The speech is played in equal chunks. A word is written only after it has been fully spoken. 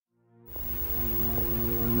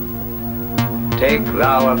Take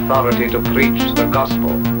thou authority to preach the gospel.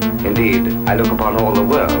 Indeed, I look upon all the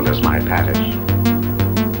world as my parish.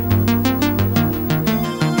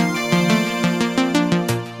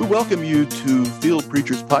 We welcome you to Field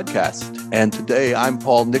Preachers Podcast, and today I'm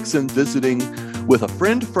Paul Nixon visiting with a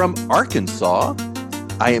friend from Arkansas.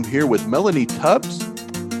 I am here with Melanie Tubbs.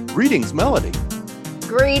 Greetings, Melanie.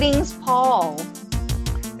 Greetings, Paul.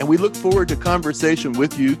 And we look forward to conversation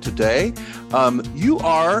with you today. You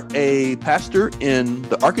are a pastor in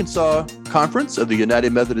the Arkansas Conference of the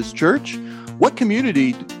United Methodist Church. What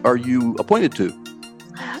community are you appointed to?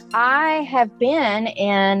 I have been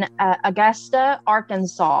in Augusta,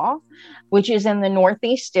 Arkansas, which is in the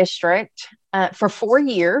Northeast District, for 4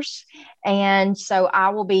 years. And so I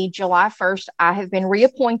will be July 1st. I have been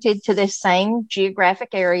reappointed to this same geographic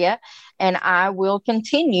area, and I will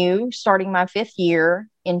continue starting my 5th year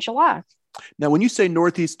in July. Now, when you say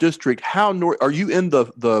Northeast District, how north are you in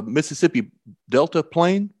the Mississippi Delta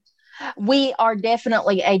Plain? We are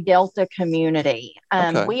definitely a Delta community.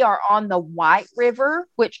 Okay. We are on the White River,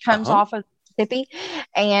 which comes off of Mississippi.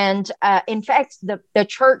 And in fact, the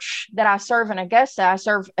church that I serve in Augusta, I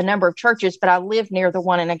serve a number of churches, but I live near the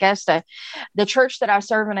one in Augusta. The church that I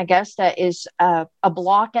serve in Augusta is a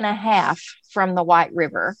block and a half from the White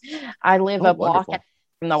River. I live a block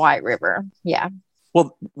from the White River. Yeah.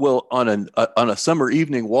 Well, on a summer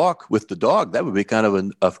evening walk with the dog, that would be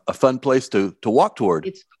kind of a fun place to walk toward.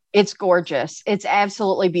 It's gorgeous. It's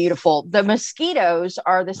absolutely beautiful. The mosquitoes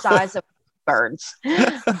are the size of birds,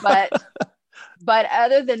 but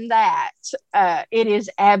other than that, it is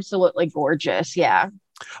absolutely gorgeous. Yeah.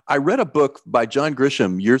 I read a book by John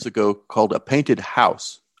Grisham years ago called A Painted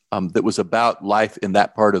House that was about life in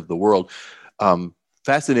that part of the world.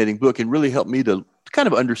 Fascinating book, and really helped me to kind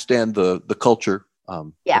of understand the culture.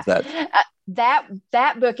 Of that.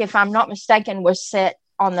 That book, if I'm not mistaken, was set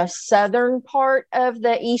on the southern part of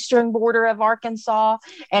the eastern border of Arkansas,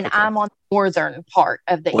 and okay. I'm on the northern part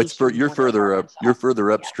of the eastern you're further up. You're further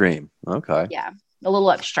upstream. Yeah. Okay. Yeah, a little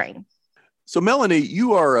upstream. So, Melanie,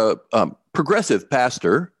 you are a progressive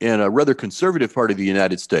pastor in a rather conservative part of the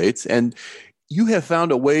United States, and you have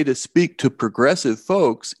found a way to speak to progressive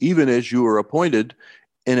folks, even as you are appointed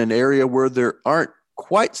in an area where there aren't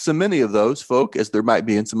quite so many of those folk as there might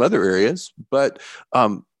be in some other areas. But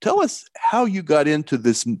tell us how you got into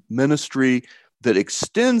this ministry that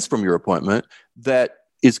extends from your appointment that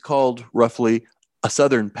is called roughly a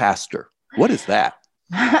Southern pastor. What is that?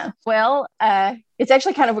 Well, it's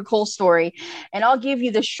actually kind of a cool story, and I'll give you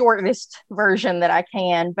the shortest version that I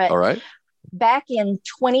can. But all right. Back in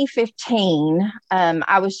 2015,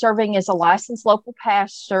 I was serving as a licensed local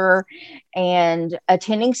pastor and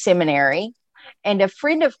attending seminary. And a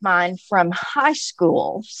friend of mine from high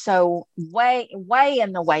school, so way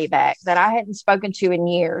in the way back that I hadn't spoken to in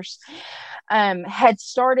years, had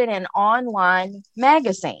started an online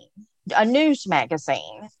magazine, a news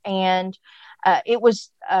magazine. And it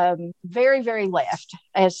was very, very left,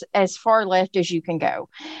 as far left as you can go.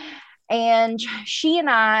 And she and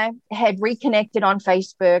I had reconnected on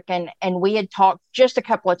Facebook, and we had talked just a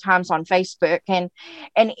couple of times on Facebook. And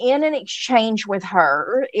in an exchange with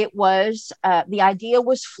her, it was the idea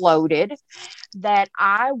was floated that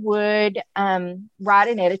I would write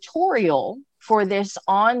an editorial for this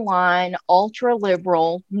online ultra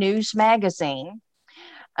liberal news magazine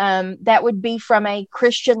that would be from a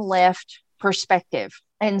Christian left perspective.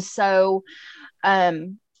 And so I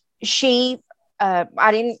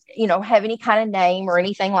didn't, have any kind of name or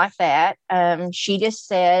anything like that. She just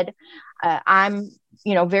said, I'm,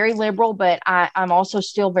 very liberal, but I'm also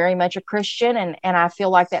still very much a Christian. And I feel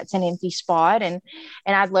like that's an empty spot. And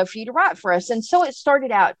I'd love for you to write for us. And so it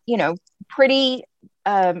started out, pretty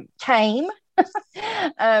tame.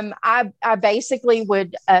 I basically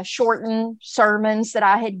would shorten sermons that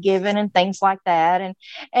I had given and things like that,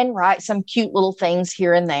 and write some cute little things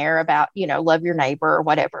here and there about, love your neighbor or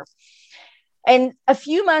whatever. And a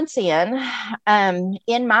few months in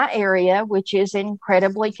my area, which is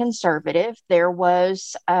incredibly conservative, there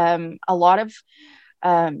was a lot of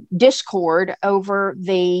discord over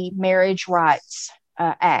the Marriage Rights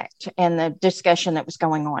Act and the discussion that was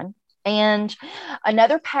going on. And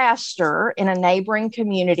another pastor in a neighboring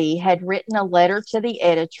community had written a letter to the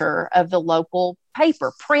editor of the local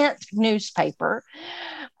print newspaper,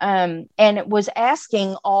 and it was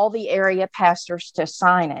asking all the area pastors to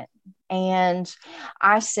sign it. And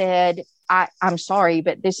I said, I'm sorry,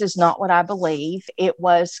 but this is not what I believe. It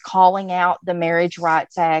was calling out the Marriage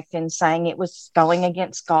Rights Act and saying it was going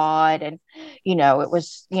against God. And, it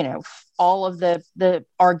was, all of the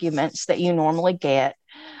arguments that you normally get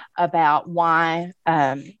about why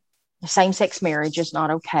same-sex marriage is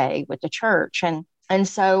not okay with the church. And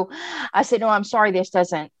so I said, no, I'm sorry, this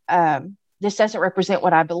doesn't represent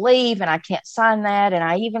what I believe, and I can't sign that. And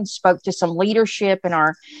I even spoke to some leadership in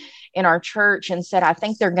our church and said, I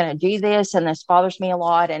think they're going to do this, and this bothers me a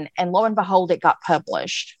lot. And lo and behold, it got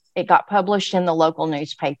published. It got published in the local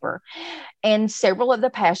newspaper. And several of the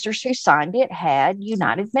pastors who signed it had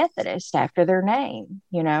United Methodist after their name,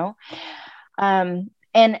 you know. And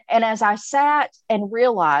as I sat and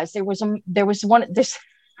realized there was this,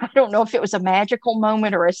 I don't know if it was a magical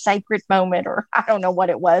moment or a sacred moment, or I don't know what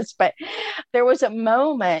it was, but there was a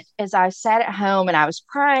moment as I sat at home and I was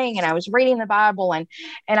praying and I was reading the Bible, and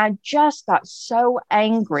I just got so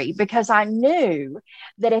angry because I knew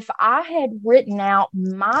that if I had written out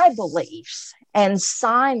my beliefs and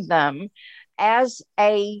signed them as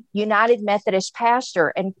a United Methodist pastor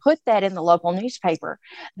and put that in the local newspaper,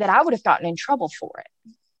 that I would have gotten in trouble for it.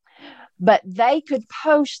 But they could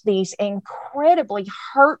post these incredibly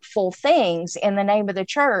hurtful things in the name of the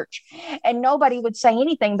church, and nobody would say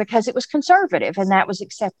anything because it was conservative and that was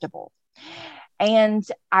acceptable. And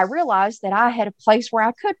I realized that I had a place where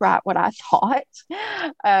I could write what I thought.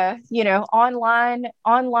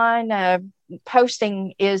 Online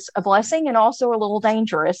posting is a blessing and also a little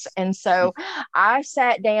dangerous. And so I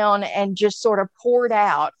sat down and just sort of poured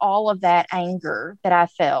out all of that anger that I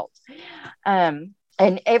felt.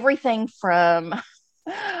 And everything from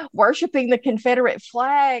worshiping the Confederate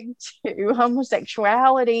flag to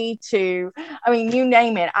homosexuality to, I mean, you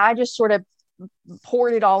name it. I just sort of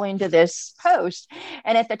poured it all into this post.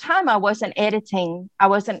 And at the time I wasn't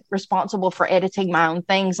responsible for editing my own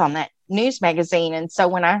things on that news magazine. And so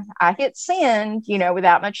when I hit send,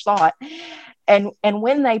 without much thought, and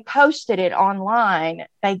when they posted it online,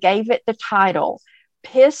 they gave it the title,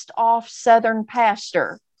 "Pissed Off Southern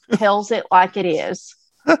Pastor Tells It Like It Is."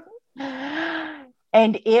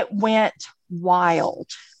 And it went wild.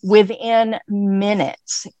 Within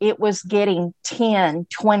minutes, it was getting 10,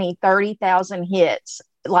 20, 30,000 hits,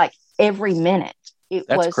 like every minute.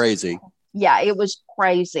 That's crazy. Yeah, it was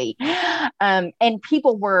crazy. And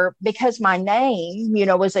people were, because my name,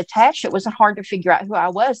 was attached, it wasn't hard to figure out who I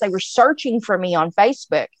was. They were searching for me on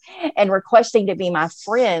Facebook and requesting to be my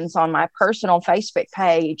friends on my personal Facebook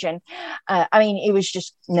page. And it was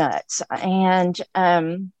just nuts. And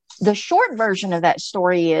the short version of that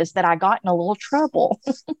story is that I got in a little trouble.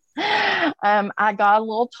 I got a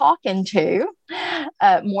little talking to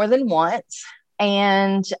more than once.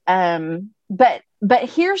 And, but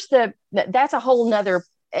that's a whole nother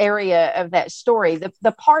area of that story.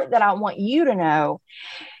 The part that I want you to know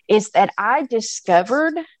is that I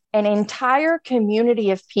discovered an entire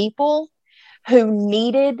community of people who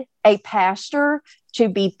needed a pastor to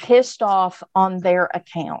be pissed off on their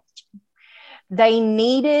account. They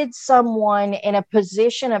needed someone in a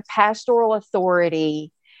position of pastoral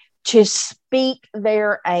authority to speak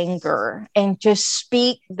their anger and to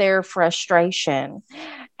speak their frustration.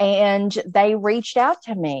 And they reached out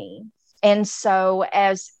to me. And so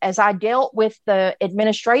as I dealt with the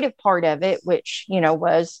administrative part of it, which,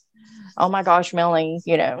 was, oh my gosh, Melanie,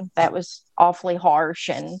 that was awfully harsh.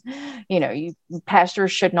 And, you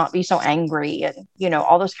pastors should not be so angry and,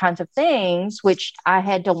 all those kinds of things, which I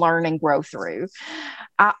had to learn and grow through.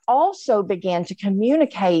 I also began to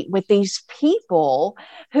communicate with these people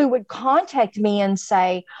who would contact me and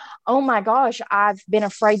say, oh my gosh, I've been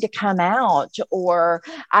afraid to come out, or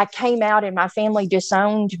I came out and my family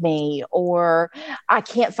disowned me, or I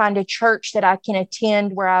can't find a church that I can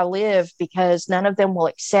attend where I live because none of them will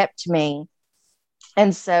accept me.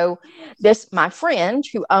 And so my friend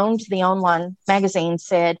who owned the online magazine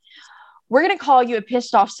said, we're going to call you a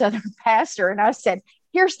pissed off Southern pastor. And I said,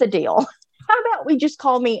 here's the deal. How about we just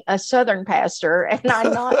call me a Southern pastor and I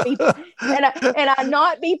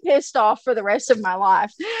not be pissed off for the rest of my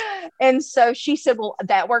life? And so she said, well,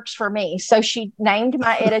 that works for me. So she named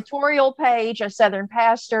my editorial page a Southern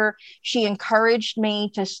Pastor. She encouraged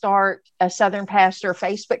me to start a Southern Pastor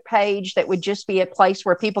Facebook page that would just be a place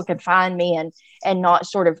where people could find me and not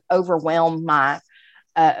sort of overwhelm my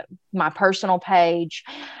personal page.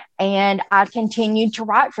 And I continued to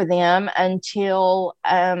write for them until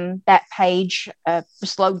that page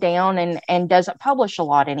slowed down and doesn't publish a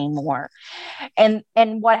lot anymore. And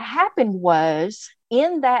what happened was,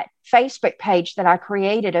 in that Facebook page that I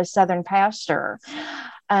created as Southern Pastor,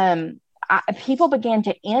 people began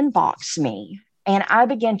to inbox me. And I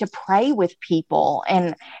began to pray with people,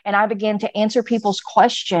 and I began to answer people's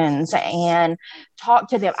questions and talk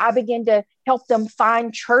to them. I began to help them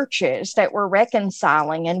find churches that were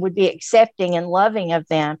reconciling and would be accepting and loving of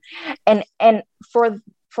them. And for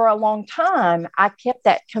for a long time, I kept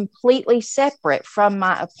that completely separate from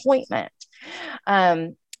my appointment.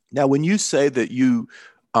 Now, when you say that you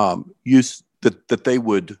that they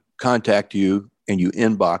would contact you and you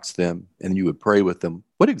inbox them and you would pray with them,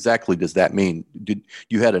 what exactly does that mean? Did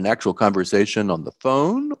you had an actual conversation on the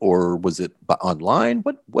phone, or was it online?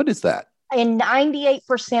 What is that? In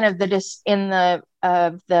 98%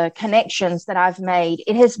 of the connections that I've made,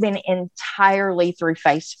 it has been entirely through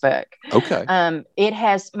Facebook. Okay. It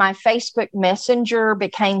has, my Facebook Messenger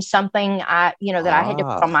became something that I had to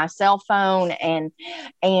put on my cell phone, and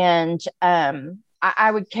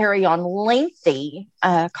I would carry on lengthy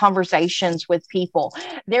conversations with people.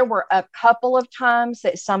 There were a couple of times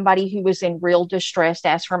that somebody who was in real distress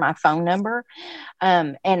asked for my phone number,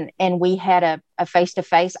 and we had a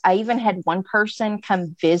face-to-face. I even had one person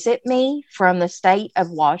come visit me from the state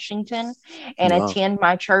of Washington and attend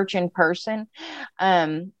my church in person.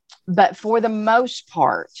 But for the most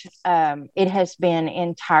part, it has been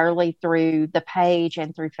entirely through the page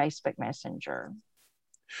and through Facebook Messenger.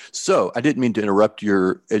 So I didn't mean to interrupt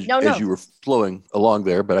as you were flowing along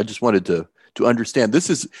there, but I just wanted to understand. This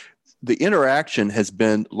is the interaction has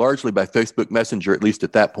been largely by Facebook Messenger, at least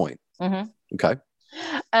at that point. Mm-hmm. Okay.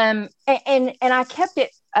 And I kept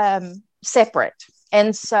it separate,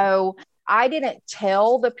 and so I didn't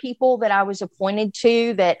tell the people that I was appointed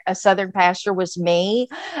to that a Southern pastor was me.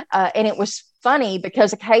 And it was funny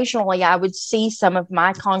because occasionally I would see some of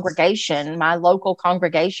my congregation, my local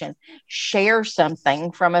congregation, share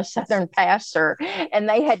something from a Southern pastor, and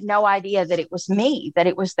they had no idea that it was me, that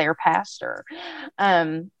it was their pastor.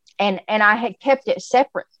 And I had kept it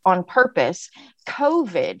separate on purpose.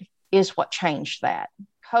 COVID is what changed that.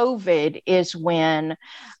 COVID is when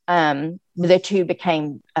the two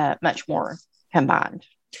became much more combined.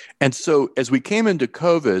 And so as we came into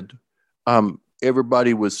COVID,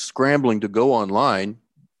 everybody was scrambling to go online.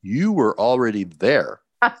 You were already there.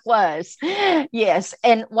 I was, yes.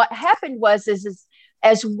 And what happened was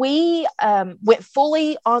as we went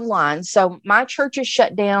fully online, so my church is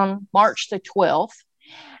shut down March the 12th.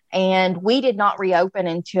 And we did not reopen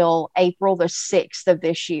until April the 6th of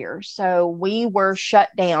this year. So we were shut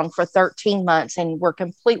down for 13 months and we're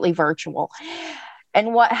completely virtual.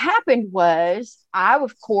 And what happened was I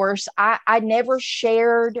never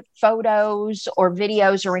shared photos or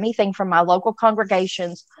videos or anything from my local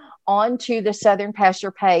congregations onto the Southern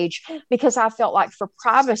Pastor page because I felt like for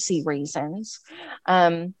privacy reasons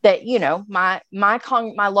that,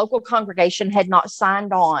 my local congregation had not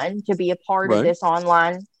signed on to be a part of this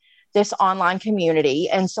online community.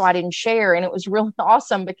 And so I didn't share. And it was really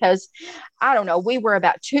awesome because we were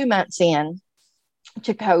about 2 months in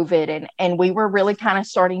to COVID and we were really kind of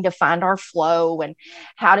starting to find our flow and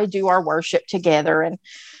how to do our worship together. And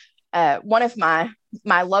one of my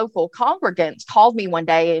local congregants called me one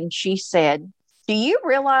day and she said, "Do you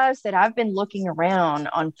realize that I've been looking around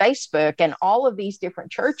on Facebook and all of these different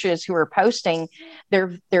churches who are posting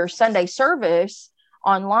their Sunday service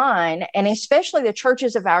online, and especially the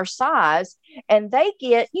churches of our size, and they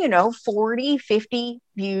get 40, 50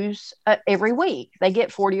 views every week. They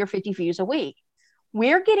get 40 or 50 views a week.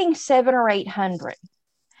 We're getting 700 or 800.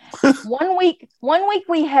 One week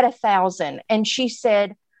we had 1,000." And she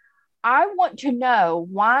said, "I want to know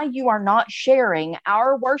why you are not sharing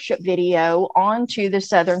our worship video onto the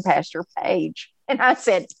Southern Pastor page." And I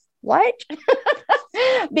said, "What?"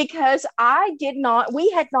 Because we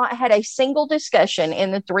had not had a single discussion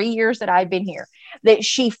in the 3 years that I'd been here that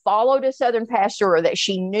she followed a Southern pastor or that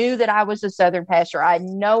she knew that I was a Southern pastor. I had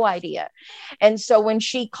no idea. And so when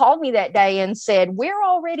she called me that day and said, "We're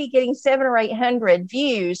already getting 700 or 800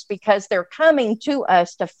 views because they're coming to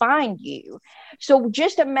us to find you. So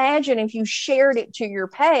just imagine if you shared it to your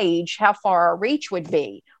page, how far our reach would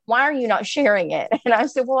be. Why are you not sharing it?" And I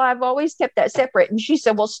said, "Well, I've always kept that separate." And she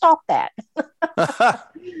said, "Well, stop that."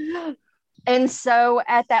 And so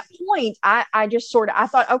at that point, I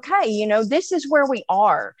thought, okay, this is where we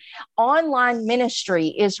are. Online ministry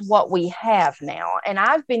is what we have now. And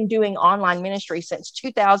I've been doing online ministry since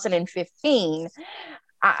 2015.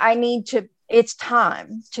 It's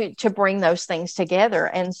time to bring those things together.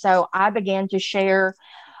 And so I began to share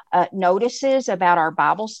notices about our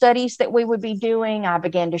Bible studies that we would be doing. I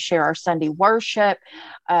began to share our Sunday worship.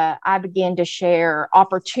 I began to share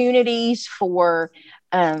opportunities for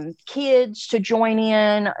kids to join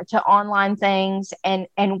in to online things. And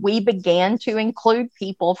we began to include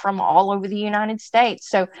people from all over the United States.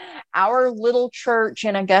 So our little church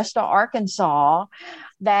in Augusta, Arkansas,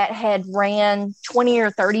 that had ran 20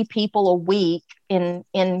 or 30 people a week in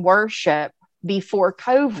worship before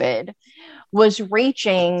COVID, was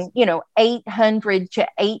reaching, 800 to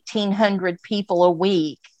 1,800 people a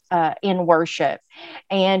week in worship.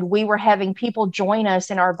 And we were having people join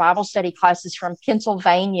us in our Bible study classes from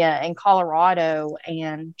Pennsylvania and Colorado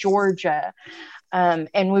and Georgia.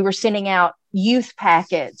 And we were sending out youth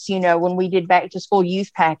packets, when we did back to school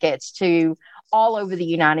youth packets to all over the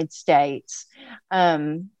United States.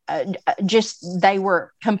 They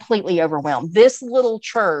were completely overwhelmed. This little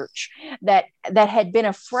church that had been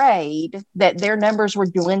afraid that their numbers were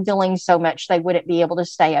dwindling so much they wouldn't be able to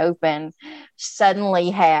stay open, suddenly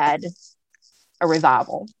had a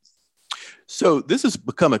revival. So this has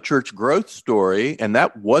become a church growth story, and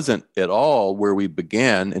that wasn't at all where we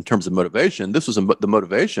began in terms of motivation. The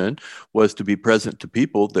motivation was to be present to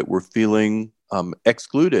people that were feeling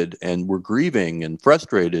excluded and were grieving and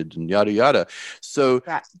frustrated and yada, yada. So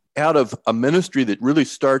out of a ministry that really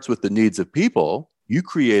starts with the needs of people, you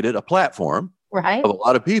created a platform of a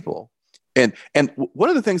lot of people. And one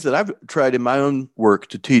of the things that I've tried in my own work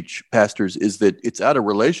to teach pastors is that it's out of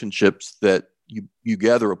relationships that you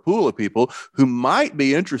gather a pool of people who might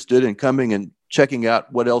be interested in coming and checking out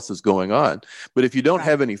what else is going on. But if you don't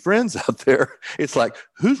have any friends out there, it's like,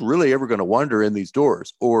 who's really ever going to wander in these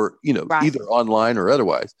doors or, either online or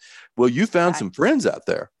otherwise? Well, you found some friends out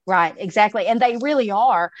there. Right, exactly. And they really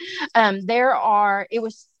are. It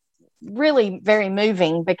was really very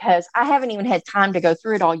moving because I haven't even had time to go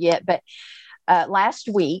through it all yet. But last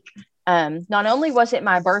week, not only was it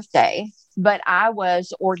my birthday, but I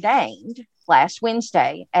was ordained last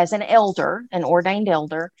Wednesday as an ordained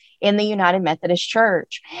elder in the United Methodist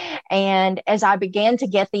Church. And as I began to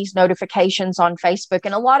get these notifications on Facebook,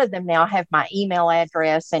 and a lot of them now have my email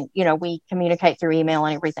address and, we communicate through email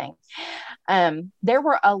and everything. There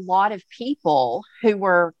were a lot of people who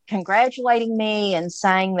were congratulating me and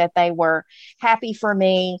saying that they were happy for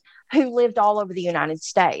me, who lived all over the United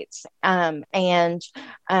States. And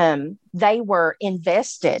they were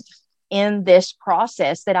invested in this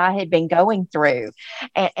process that I had been going through.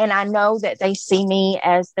 And I know that they see me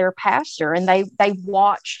as their pastor, and they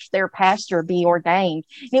watched their pastor be ordained.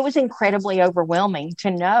 And it was incredibly overwhelming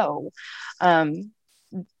to know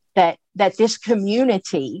that this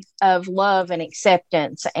community of love and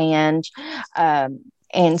acceptance and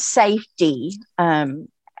safety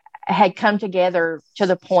had come together to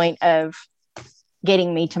the point of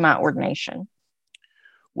getting me to my ordination.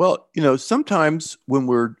 Well, sometimes when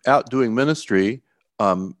we're out doing ministry,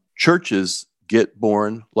 churches get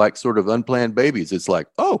born like sort of unplanned babies. It's like,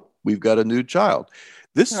 oh, we've got a new child.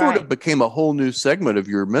 This sort of became a whole new segment of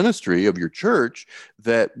your ministry, of your church,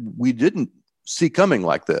 that we didn't see coming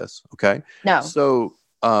like this. Okay. No. So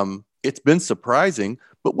it's been surprising.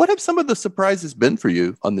 But what have some of the surprises been for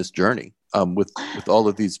you on this journey with all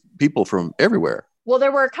of these people from everywhere? Well,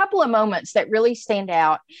 there were a couple of moments that really stand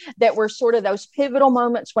out that were sort of those pivotal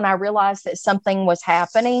moments when I realized that something was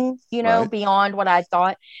happening, beyond what I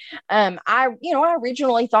thought. I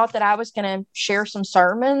originally thought that I was going to share some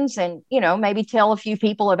sermons and, maybe tell a few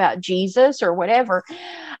people about Jesus or whatever.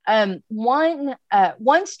 One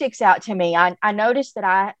sticks out to me. I noticed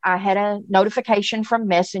that I had a notification from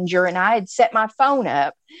Messenger, and I had set my phone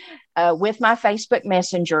up with my Facebook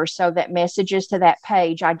Messenger so that messages to that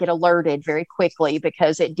page, I get alerted very quickly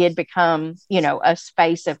because it did become, a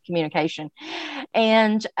space of communication.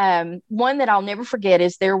 And one that I'll never forget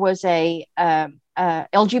is there was a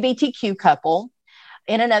LGBTQ couple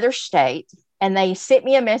in another state, and they sent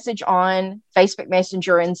me a message on Facebook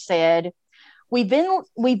Messenger and said, we've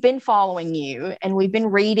been following you, and we've been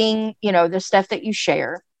reading, the stuff that you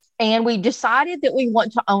share, and we decided that we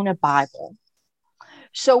want to own a Bible.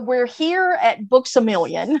 So we're here at Books A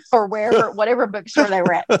Million or whatever bookstore they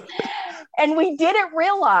were at. And we didn't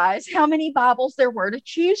realize how many Bibles there were to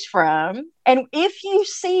choose from. And if you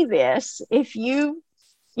see this,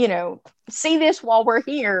 see this while we're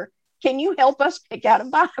here, can you help us pick out a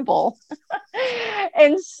Bible?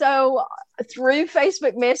 And so through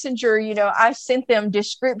Facebook Messenger, I sent them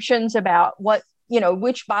descriptions about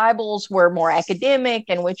which Bibles were more academic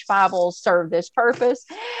and which Bibles serve this purpose.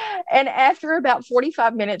 And after about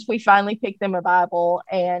 45 minutes, we finally picked them a Bible,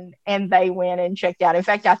 and they went and checked out. In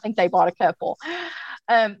fact, I think they bought a couple.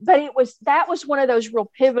 But that was one of those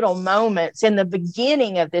real pivotal moments in the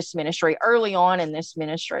beginning of this ministry, early on in this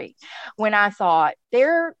ministry, when I thought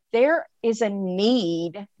there is a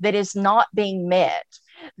need that is not being met.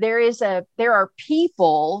 There are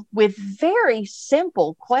people with very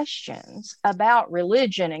simple questions about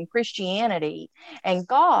religion and Christianity and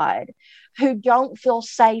God who don't feel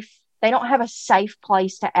safe. They don't have a safe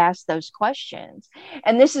place to ask those questions.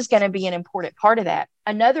 And this is going to be an important part of that.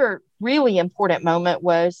 Another really important moment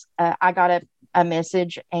was I got a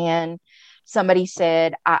message, and somebody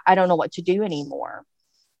said, I don't know what to do anymore.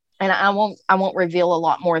 And I won't reveal a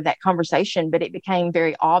lot more of that conversation, but it became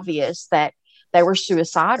very obvious that they were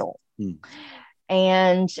suicidal.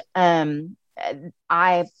 And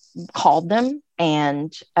I called them,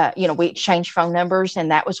 and we exchanged phone numbers,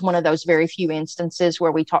 and that was one of those very few instances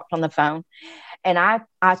where we talked on the phone. And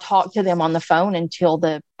I talked to them on the phone until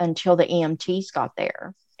the EMTs got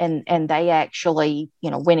there, and they actually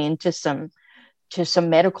went into some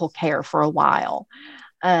medical care for a while.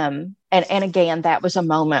 And again, that was a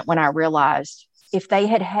moment when I realized if they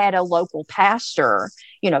had had a local pastor,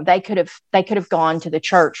 they could have gone to the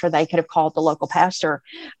church, or they could have called the local pastor,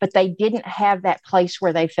 but they didn't have that place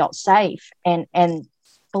where they felt safe. And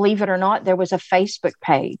believe it or not, there was a Facebook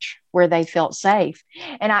page where they felt safe.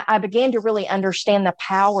 And I began to really understand the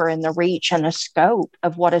power and the reach and the scope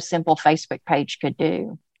of what a simple Facebook page could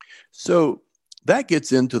do. So that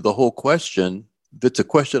gets into the whole question. That's a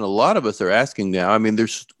question a lot of us are asking now. I mean,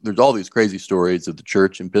 there's all these crazy stories of the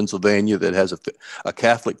church in Pennsylvania that has a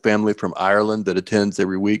Catholic family from Ireland that attends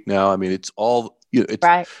every week now. I mean, it's all,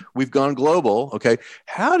 right. We've gone global. Okay.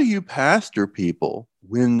 How do you pastor people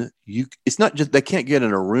when it's not just, they can't get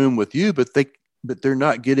in a room with you, but they're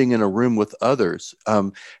not getting in a room with others?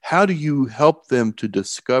 How do you help them to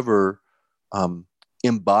discover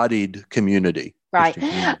embodied community? Right.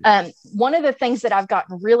 One of the things that I've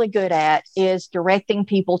gotten really good at is directing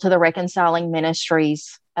people to the Reconciling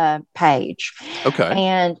Ministries page. Okay.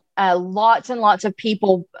 And lots and lots of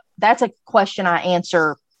people, that's a question I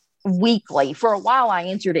answer weekly. For a while, I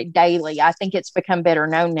answered it daily. I think it's become better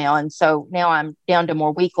known now. And so now I'm down to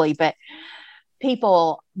more weekly. But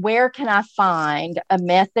people, where can I find a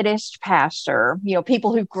Methodist pastor,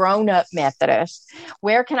 people who've grown up Methodist,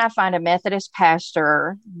 where can I find a Methodist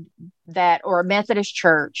pastor or a Methodist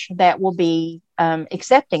church that will be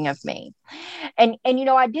accepting of me? And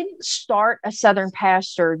I didn't start a Southern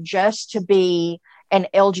Pastor just to be an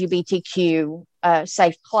LGBTQ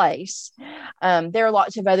safe place. There are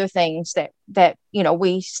lots of other things that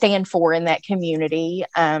we stand for in that community.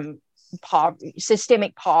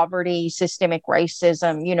 Systemic poverty, systemic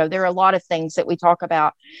racism. There are a lot of things that we talk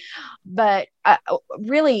about, but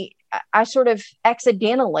really, I sort of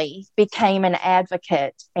accidentally became an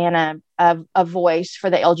advocate and a voice for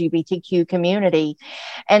the LGBTQ community.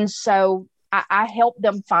 And so I help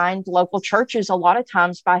them find local churches a lot of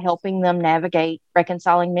times by helping them navigate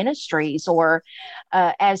Reconciling Ministries, or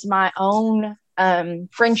as my own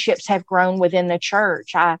friendships have grown within the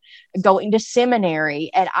church. I go into seminary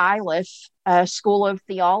at Iliff School of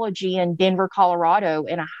Theology in Denver, Colorado,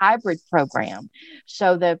 in a hybrid program.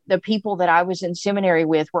 So the people that I was in seminary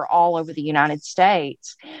with were all over the United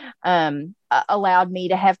States, allowed me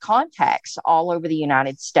to have contacts all over the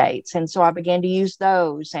United States. And so I began to use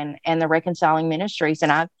those and the Reconciling Ministries.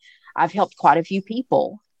 And I've helped quite a few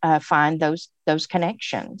people find those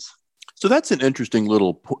connections. So that's an interesting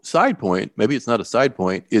little side point. Maybe it's not a side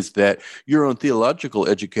point, is that your own theological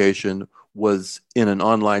education was in an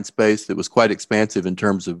online space that was quite expansive in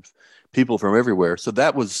terms of people from everywhere. So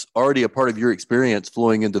that was already a part of your experience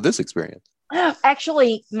flowing into this experience.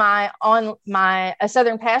 Actually, my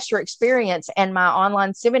Southern Pastor experience and my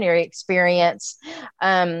online seminary experience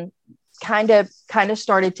kind of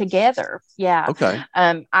started together. Yeah. Okay.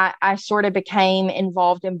 I sort of became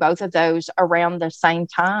involved in both of those around the same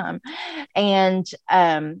time. And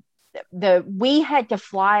we had to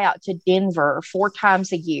fly out to Denver 4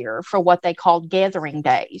 times a year for what they called gathering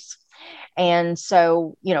days. And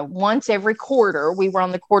so, once every quarter, we were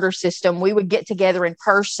on the quarter system, we would get together in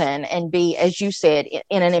person and be, as you said,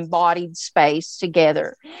 in an embodied space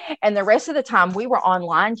together. And the rest of the time we were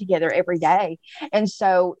online together every day. And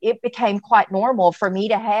so it became quite normal for me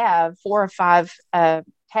to have 4 or 5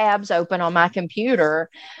 tabs open on my computer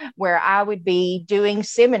where I would be doing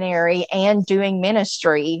seminary and doing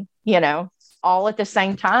ministry, all at the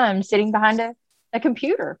same time, sitting behind a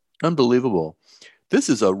computer. Unbelievable. This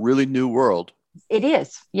is a really new world. It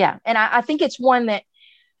is. Yeah. And I think it's one that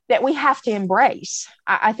we have to embrace.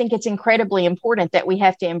 I think it's incredibly important that we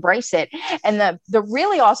have to embrace it. And the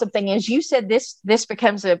really awesome thing is, you said this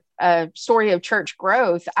becomes a story of church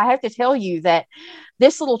growth. I have to tell you that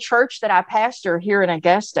this little church that I pastor here in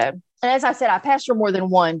Augusta, and as I said, I pastor more than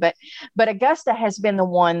one, but Augusta has been the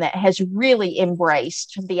one that has really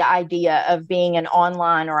embraced the idea of being an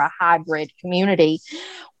online or a hybrid community.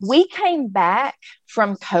 We came back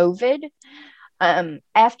from COVID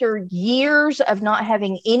after years of not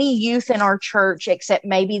having any youth in our church, except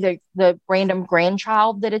maybe the random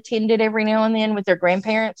grandchild that attended every now and then with their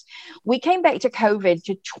grandparents. We came back to COVID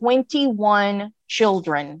to 21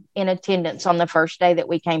 children in attendance on the first day that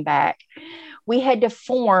we came back. we had to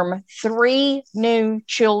form 3 new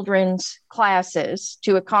children's classes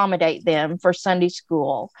to accommodate them for Sunday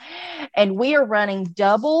school. And we are running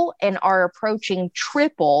double and are approaching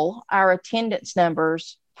triple our attendance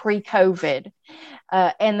numbers pre-COVID.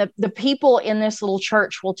 And the people in this little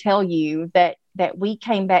church will tell you that we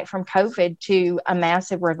came back from COVID to a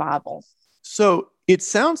massive revival. So it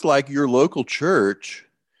sounds like your local church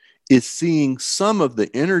is seeing some of the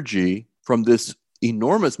energy from this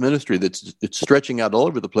enormous ministry it's stretching out all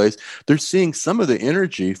over the place. They're seeing some of the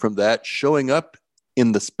energy from that showing up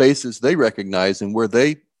in the spaces they recognize and where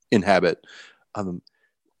they inhabit.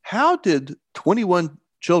 How did 21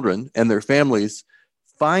 children and their families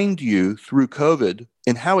find you through COVID,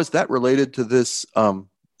 and how is that related to this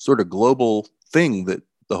sort of global thing that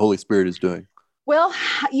the Holy Spirit is doing? Well,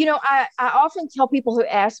 I often tell people who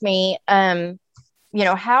ask me,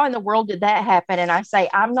 how in the world did that happen? And I say,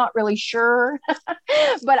 I'm not really sure,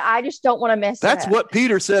 but I just don't want to mess That's it up. what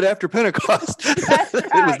Peter said after Pentecost. That's right.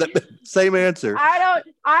 It was that same answer. I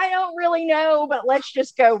don't really know, but let's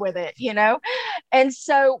just go with it, And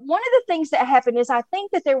so one of the things that happened is I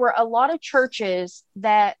think that there were a lot of churches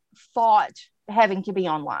that fought having to be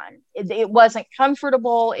online. It wasn't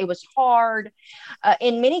comfortable. It was hard.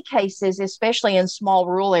 In many cases, especially in small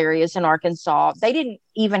rural areas in Arkansas, they didn't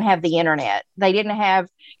even have the internet. They didn't have,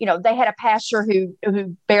 they had a pastor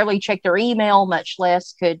who barely checked their email, much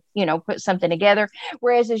less could, put something together.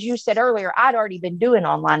 Whereas, as you said earlier, I'd already been doing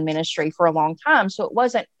online ministry for a long time, so it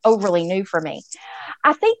wasn't overly new for me.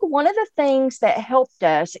 I think one of the things that helped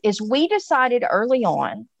us is we decided early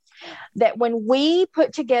on that when we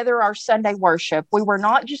put together our Sunday worship, we were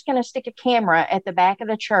not just going to stick a camera at the back of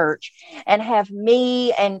the church and have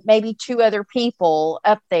me and maybe 2 other people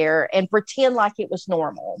up there and pretend like it was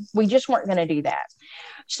normal. We just weren't going to do that.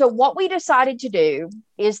 So what we decided to do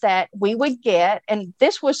is that we would get, and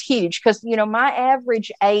this was huge because, my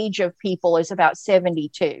average age of people is about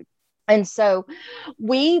 72. And so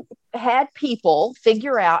we had people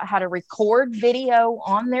figure out how to record video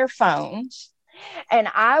on their phones. And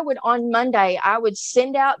on Monday, I would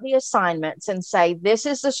send out the assignments and say, this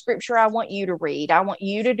is the scripture I want you to read. I want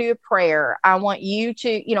you to do a prayer. I want you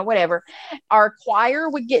to, whatever. Our choir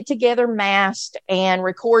would get together masked and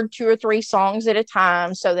record 2 or 3 songs at a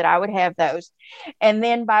time so that I would have those. And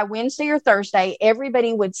then by Wednesday or Thursday,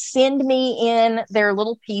 everybody would send me in their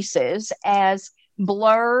little pieces as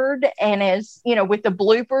blurred and as, with the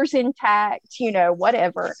bloopers intact,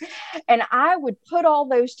 whatever. And I would put all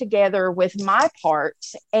those together with my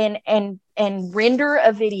parts and render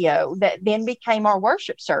a video that then became our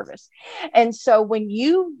worship service. And so when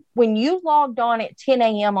you logged on at 10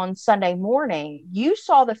 a.m. on Sunday morning, you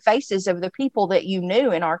saw the faces of the people that you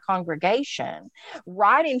knew in our congregation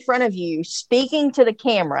right in front of you, speaking to the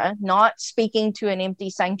camera, not speaking to an empty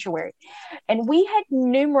sanctuary. And we had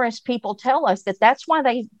numerous people tell us that that's why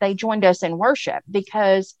they joined us in worship,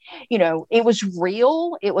 because, it was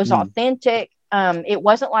real, it was authentic. It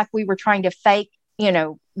wasn't like we were trying to fake,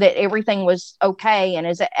 that everything was okay. And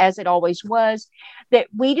as it always was, that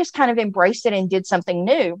we just kind of embraced it and did something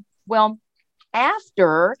new. Well,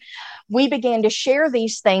 after we began to share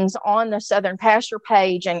these things on the Southern Pastor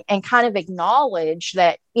page and kind of acknowledge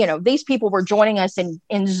that, these people were joining us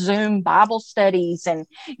in Zoom Bible studies and,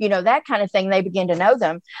 that kind of thing, they began to know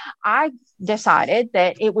them. I decided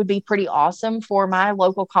that it would be pretty awesome for my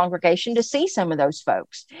local congregation to see some of those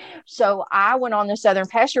folks. So I went on the Southern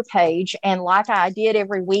Pastor page, and like I did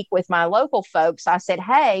every week with my local folks, I said,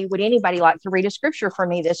 hey, would anybody like to read a scripture for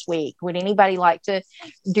me this week? Would anybody like to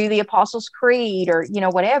do the Apostles' Creed or,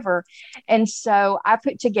 whatever? And so I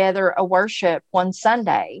put together a worship one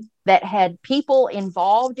Sunday that had people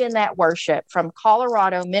involved in that worship from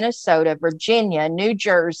Colorado, Minnesota, Virginia, New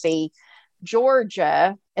Jersey,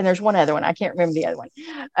 Georgia, and there's one other one. I can't remember the other one.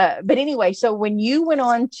 But anyway, so when you went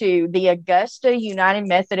on to the Augusta United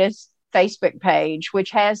Methodist Facebook page,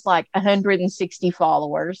 which has like 160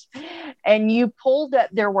 followers, and you pulled up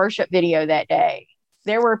their worship video that day,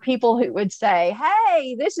 there were people who would say,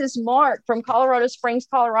 hey, this is Mark from Colorado Springs,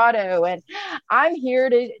 Colorado, and I'm here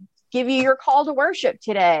to give you your call to worship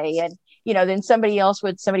today. And, then somebody else,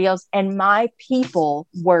 and my people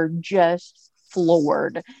were just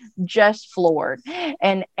floored.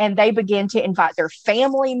 And they began to invite their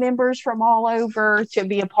family members from all over to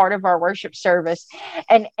be a part of our worship service.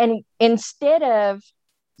 And instead of,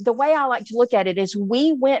 the way I like to look at it is,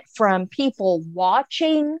 we went from people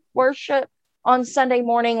watching worship on Sunday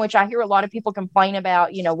morning, which I hear a lot of people complain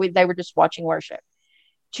about, they were just watching worship,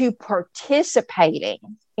 to participating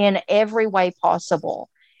in every way possible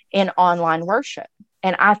in online worship.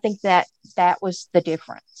 And I think that was the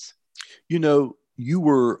difference. You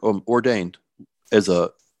were ordained as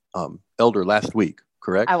a elder last week,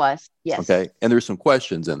 correct? I was, yes. Okay. And there's some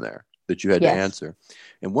questions in there that you had to answer.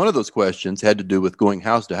 And one of those questions had to do with going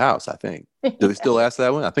house to house, I think. Do they still ask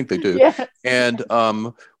that one? I think they do. Yes. And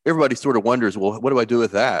everybody sort of wonders, well, what do I do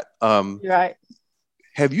with that? Right.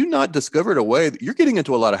 Have you not discovered a way that you're getting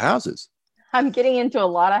into a lot of houses? I'm getting into a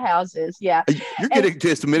lot of houses. Yeah. You're getting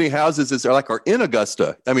to as many houses as are in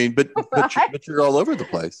Augusta. I mean, but you're all over the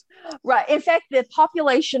place. Right. In fact, the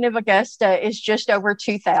population of Augusta is just over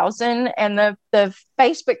 2,000, and the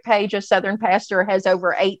Facebook page of Southern Pastor has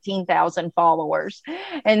over 18,000 followers.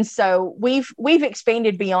 And so we've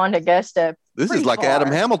expanded beyond Augusta. This is like far.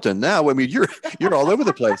 Adam Hamilton now. I mean, you're all over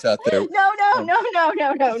the place out there. No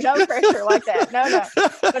pressure like that.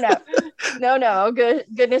 No. Oh,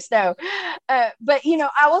 goodness, no. But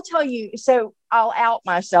I will tell you. So I'll out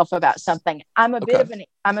myself about something. I'm a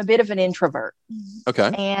bit of an introvert.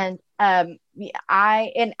 Okay. And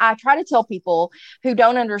I try to tell people who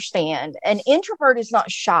don't understand, an introvert is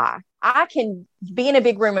not shy. I can be in a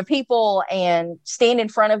big room of people and stand in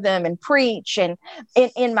front of them and preach. And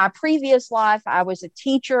in my previous life, I was a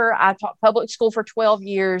teacher. I taught public school for 12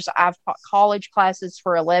 years. I've taught college classes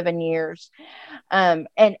for 11 years. And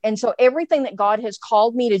so everything that God has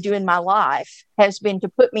called me to do in my life has been to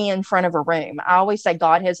put me in front of a room. I always say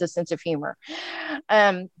God has a sense of humor.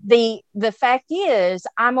 The fact is,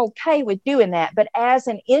 I'm okay with doing that. But as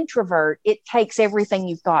an introvert, it takes everything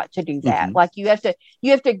you've got to do that. Mm-hmm. Like you have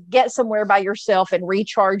to get somewhere by yourself and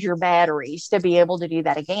recharge your batteries to be able to do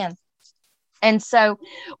that again. And so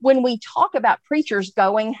when we talk about preachers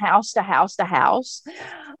going house to house to house,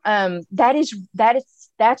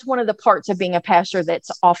 that's one of the parts of being a pastor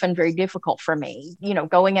that's often very difficult for me.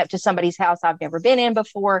 Going up to somebody's house I've never been in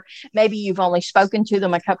before. Maybe you've only spoken to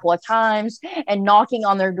them a couple of times, and knocking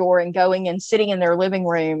on their door and going and sitting in their living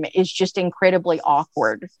room is just incredibly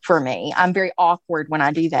awkward for me. I'm very awkward when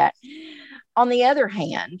I do that. On the other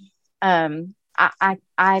hand,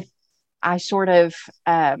 I sort of,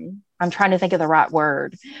 I'm trying to think of the right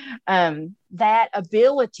word, that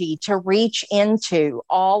ability to reach into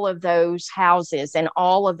all of those houses and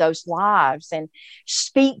all of those lives and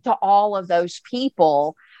speak to all of those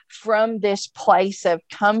people from this place of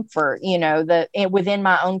comfort, within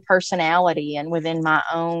my own personality and within my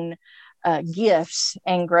own gifts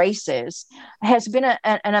and graces, has been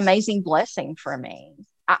an amazing blessing for me.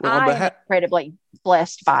 I'm incredibly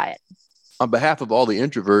blessed by it. On behalf of all the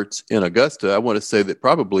introverts in Augusta, I want to say that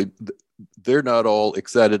probably they're not all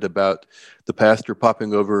excited about the pastor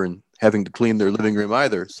popping over and having to clean their living room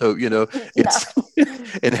either. So, it's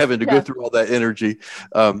and having to go through all that energy.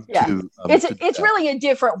 It's really a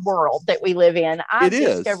different world that we live in. I've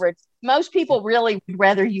discovered most people really would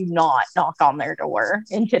rather you not knock on their door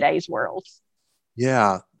in today's world.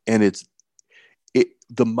 Yeah. And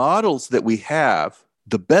the models that we have,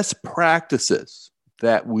 the best practices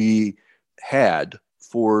that we had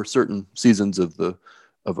for certain seasons of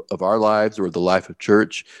our lives or the life of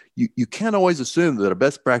church, you can't always assume that a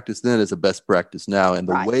best practice then is a best practice now, and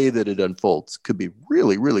the way that it unfolds could be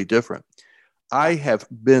really, really different. I'm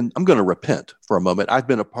going to repent for a moment. I've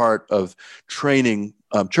been a part of training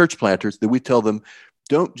church planters that we tell them,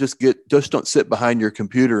 don't sit behind your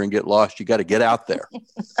computer and get lost. You got to get out there.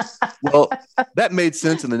 Well, that made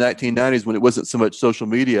sense in the 1990s when it wasn't so much social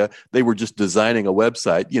media. They were just designing a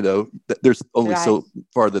website. There's only so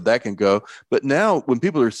far that can go. But now when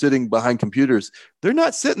people are sitting behind computers, they're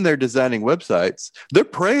not sitting there designing websites. They're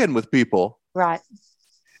praying with people. Right.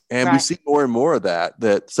 And we see more and more of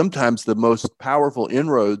that sometimes the most powerful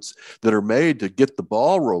inroads that are made to get the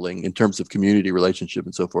ball rolling in terms of community relationship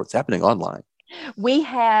and so forth, it's happening online. We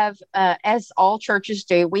have, as all churches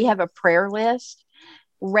do, we have a prayer list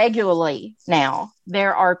regularly now.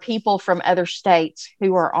 There are people from other states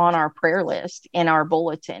who are on our prayer list in our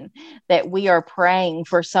bulletin that we are praying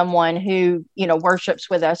for someone who, worships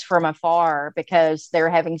with us from afar because they're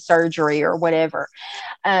having surgery or whatever.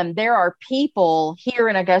 There are people here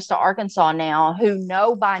in Augusta, Arkansas now who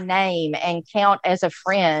know by name and count as a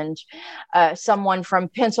friend someone from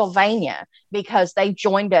Pennsylvania because they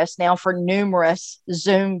joined us now for numerous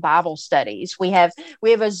Zoom Bible studies. We have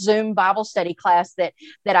a Zoom Bible study class that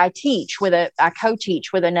I teach I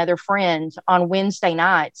co-teach with another friend on Wednesday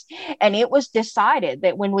nights. And it was decided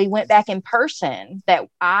that when we went back in person, that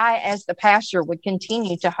I, as the pastor, would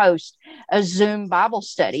continue to host a Zoom Bible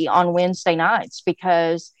study on Wednesday nights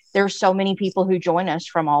because there's so many people who join us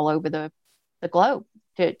from all over the globe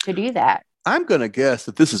to do that. I'm going to guess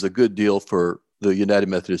that this is a good deal for the United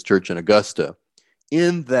Methodist Church in Augusta,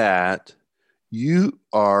 in that you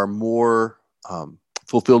are more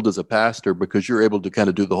fulfilled as a pastor because you're able to kind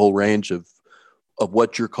of do the whole range of of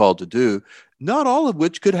what you're called to do, not all of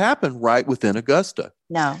which could happen right within Augusta.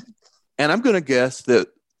 No. And I'm going to guess that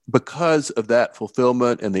because of that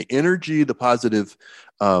fulfillment and the energy, the positive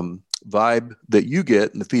vibe that you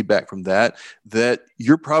get and the feedback from that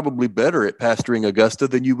you're probably better at pastoring Augusta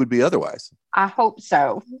than you would be otherwise. I hope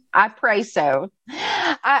so. I pray so.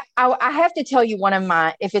 I have to tell you one of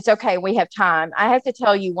my, if it's okay, we have time. I have to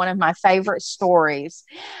tell you one of my favorite stories.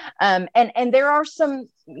 And there are some,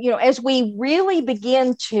 as we really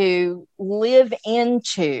begin to live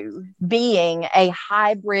into being a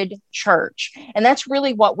hybrid church, and that's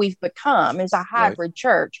really what we've become, is a hybrid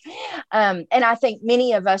church. And I think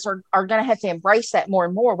many of us are going to have to embrace that more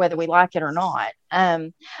and more, whether we like it or not.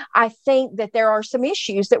 I think that there are some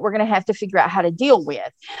issues that we're going to have to figure out how to deal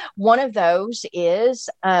with. One of those is,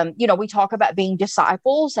 we talk about being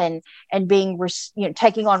disciples and being,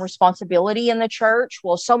 taking on responsibility in the church.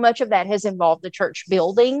 Well, so much of that has involved the church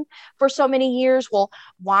building for so many years. Well,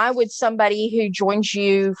 why would somebody who joins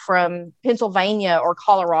you from Pennsylvania or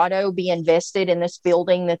Colorado be invested in this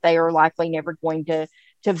building that they are likely never going to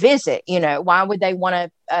visit? Why would they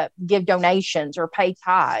want to give donations or pay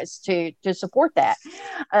tithes to support that?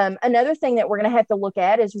 Another thing that we're going to have to look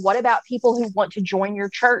at is, what about people who want to join your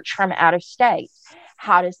church from out of state?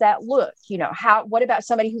 How does that look? What about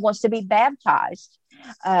somebody who wants to be baptized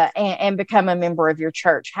and become a member of your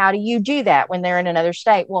church? How do you do that when they're in another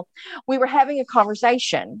state? Well, we were having a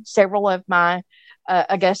conversation, several of my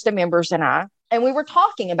Augusta members and I, and we were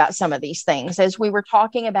talking about some of these things as we were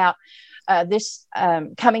talking about this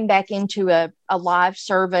coming back into a live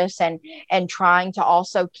service and trying to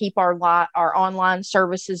also keep our online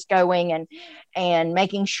services going and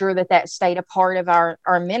making sure that stayed a part of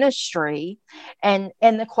our ministry. And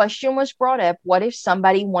the question was brought up, what if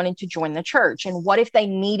somebody wanted to join the church? And what if they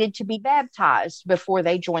needed to be baptized before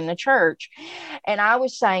they joined the church? And I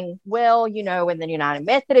was saying, well, in the United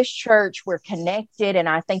Methodist Church, we're connected. And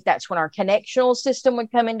I think that's when our connectional system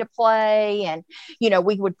would come into play. And,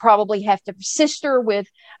 we would probably have to sister with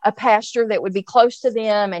a pastor that would be close to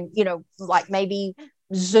them and, like maybe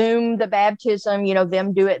Zoom the baptism,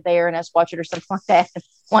 them do it there and us watch it or something like that.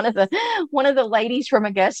 One of the ladies from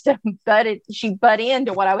Augusta butted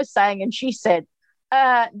into what I was saying, and she said,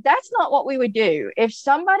 that's not what we would do. If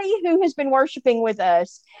somebody who has been worshiping with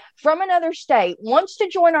us from another state wants to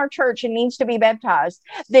join our church and needs to be baptized,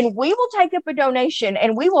 then we will take up a donation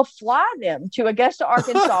and we will fly them to Augusta,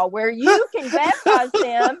 Arkansas, where you can baptize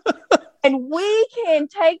them. And we can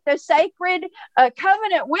take the sacred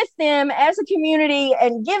covenant with them as a community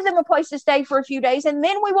and give them a place to stay for a few days. And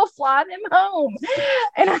then we will fly them home.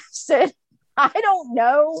 And I said, I don't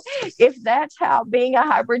know if that's how being a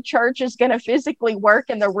hybrid church is going to physically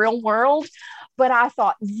work in the real world. But I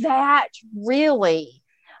thought that really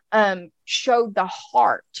showed the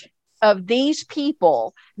heart of these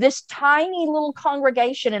people, this tiny little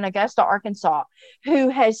congregation in Augusta, Arkansas, who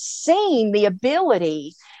has seen the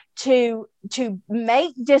ability to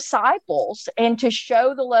make disciples and to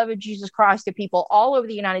show the love of Jesus Christ to people all over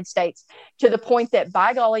the United States, to the point that,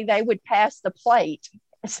 by golly, they would pass the plate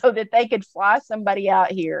so that they could fly somebody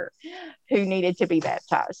out here who needed to be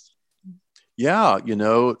baptized. Yeah,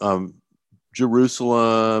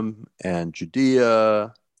 Jerusalem and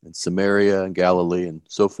Judea and Samaria and Galilee and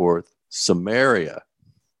so forth. Samaria.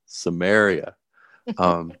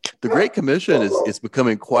 The Great Commission is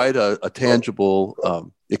becoming quite a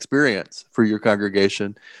tangible experience for your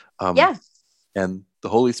congregation. And the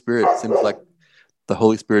Holy Spirit, seems like the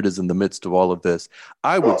Holy Spirit is in the midst of all of this.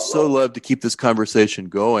 I would so love to keep this conversation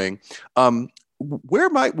going. Where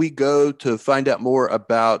might we go to find out more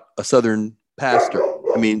about a Southern pastor?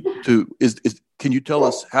 I mean, can you tell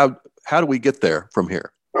us how do we get there from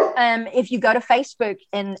here? If you go to Facebook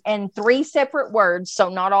and 3 separate words, so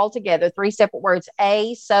not all together, 3 separate words,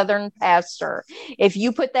 A Southern Pastor. If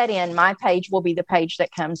you put that in, my page will be the page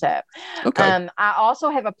that comes up. Okay. I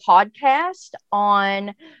also have a podcast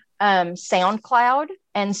on SoundCloud.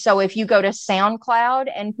 And so if you go to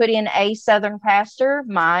SoundCloud and put in A Southern Pastor,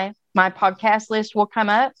 my podcast list will come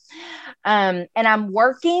up. And I'm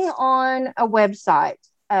working on a website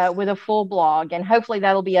with a full blog, and hopefully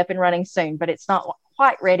that'll be up and running soon, but it's not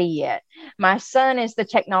quite ready yet. My son is the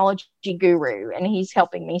technology guru, and he's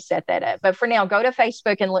helping me set that up. But for now, go to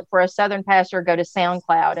Facebook and look for a Southern Pastor. Go to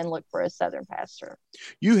SoundCloud and look for a Southern Pastor.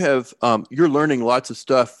 You have you're learning lots of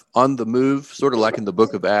stuff on the move, sort of like in the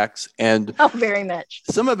Book of Acts, and very much.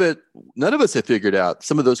 Some of it, none of us have figured out.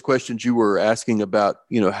 Some of those questions you were asking about,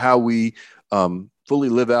 how we fully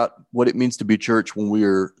live out what it means to be church when we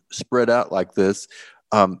are spread out like this.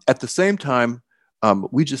 At the same time,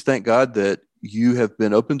 we just thank God that you have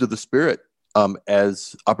been open to the Spirit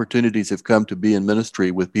as opportunities have come to be in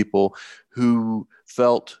ministry with people who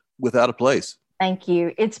felt without a place. Thank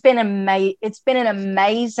you. It's been an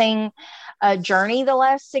amazing journey the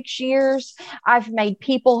last 6 years. I've made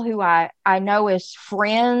people who I know as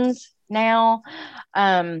friends now,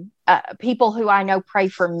 people who I know pray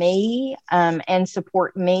for me and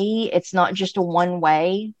support me. It's not just a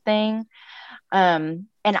one-way thing. And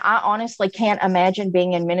I honestly can't imagine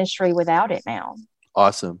being in ministry without it now.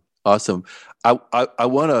 Awesome. I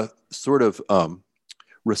want to sort of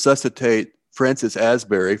resuscitate Francis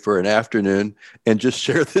Asbury for an afternoon and just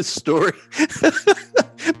share this story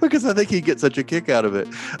because I think he'd get such a kick out of it.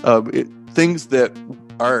 Things that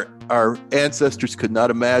our ancestors could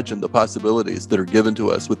not imagine, the possibilities that are given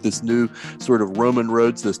to us with this new sort of Roman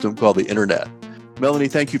road system called the internet. Melanie,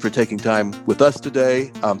 thank you for taking time with us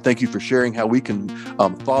today. Thank you for sharing how we can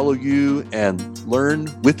follow you and learn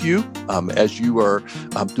with you as you are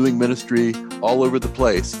doing ministry all over the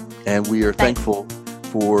place. And we are thankful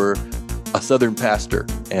for a Southern pastor.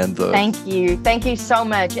 And Thank you so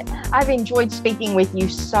much. I've enjoyed speaking with you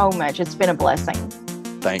so much. It's been a blessing.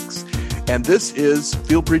 Thanks. And this is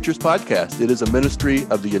Field Preachers Podcast. It is a ministry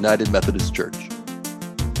of the United Methodist Church.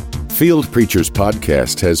 Field Preachers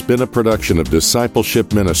Podcast has been a production of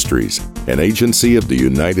Discipleship Ministries, an agency of the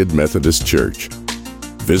United Methodist Church.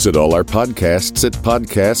 Visit all our podcasts at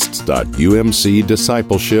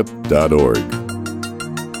podcasts.umcdiscipleship.org.